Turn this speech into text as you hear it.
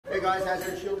Okay guys, as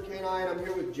your Shield Canine, I'm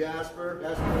here with Jasper.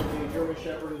 Jasper is the German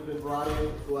Shepherd who's been brought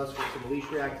in to us for some leash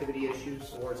reactivity issues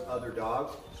towards other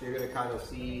dogs. So you're going to kind of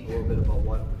see a little bit about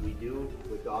what we do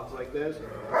with dogs like this.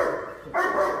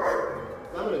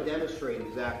 I'm going to demonstrate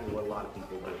exactly what a lot of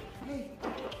people do. Hey,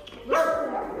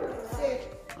 look,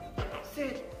 sit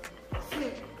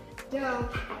down,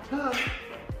 come.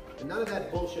 And none of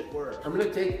that bullshit works. I'm going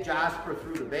to take Jasper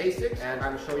through the basics and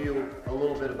I'm going to show you a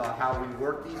little bit about how we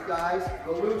work these guys.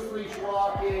 The loose leash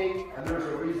walking, and there's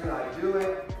a reason I do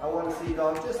it. I want to see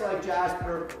dogs just like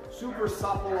Jasper, super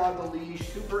supple on the leash,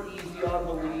 super easy on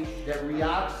the leash, that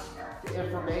reacts to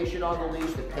information on the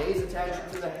leash, that pays attention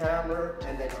to the handler,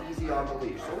 and that's easy on the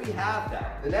leash. So we have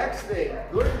that. The next thing,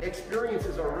 good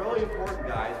experiences are really important,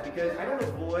 guys, because I don't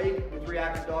avoid with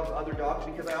reactive dogs other dogs,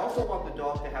 because I also want the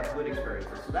dog to have good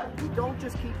experiences. So that we don't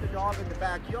just keep the dog in the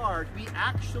backyard, we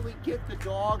actually get the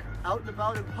dog out and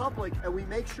about in public, and we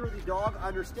make sure the dog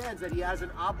understands that he has an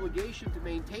obligation to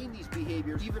maintain these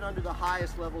behaviors even under the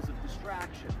highest levels of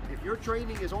distraction. If your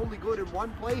training is only good in one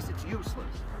place, it's useless.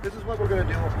 This is what we're going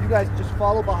to do. You guys just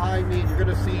follow behind me and you're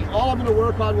going to see all I'm going to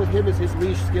work on with him is his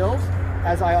leash skills,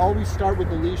 as I always start with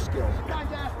the leash skills. Come on,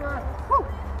 Jasper. Woo.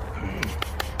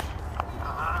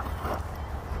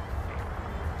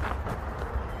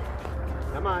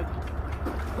 Come on.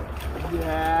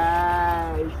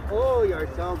 Yes. Oh, you're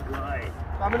so good.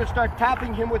 I'm going to start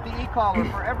tapping him with the e-collar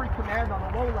for every command on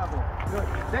the low level. Good.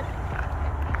 Sit.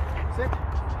 Sit.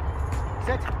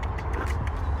 Sit.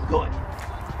 Good.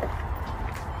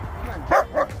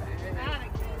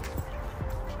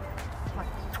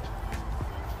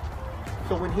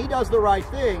 So when he does the right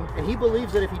thing, and he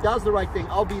believes that if he does the right thing,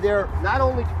 I'll be there not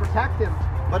only to protect him,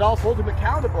 but also hold him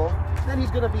accountable, then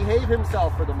he's going to behave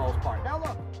himself for the most part. Now